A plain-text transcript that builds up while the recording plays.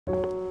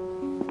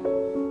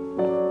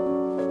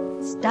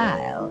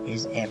Style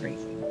is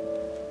everything.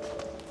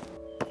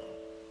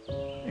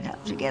 It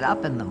helps you get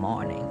up in the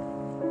morning.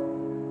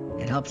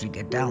 It helps you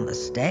get down the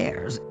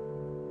stairs.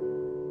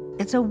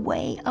 It's a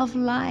way of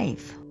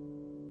life.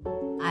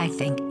 I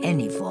think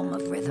any form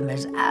of rhythm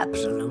is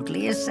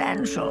absolutely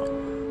essential.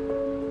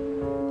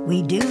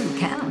 We do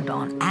count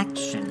on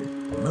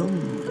action,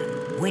 mood,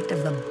 and wit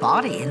of the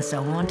body and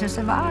so on to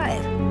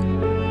survive.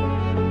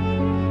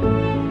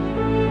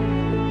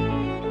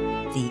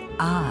 The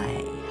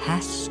eye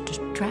has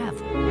to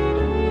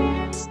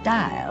travel.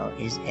 Style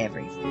is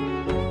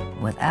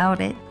everything.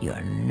 Without it, you're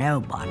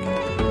nobody.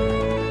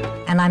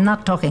 And I'm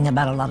not talking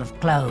about a lot of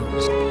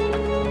clothes.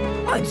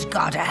 Oh, it's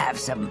got to have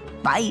some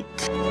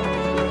bite.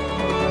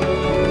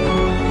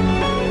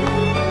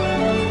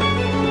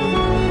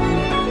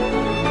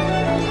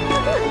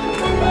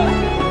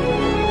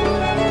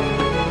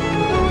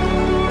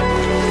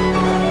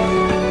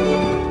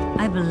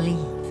 I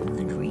believe in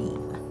the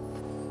dream.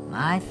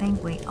 I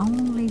think we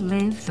only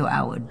live through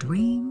our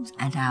dreams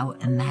and our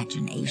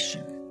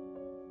imagination.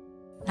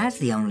 That's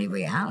the only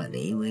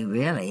reality we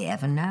really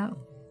ever know.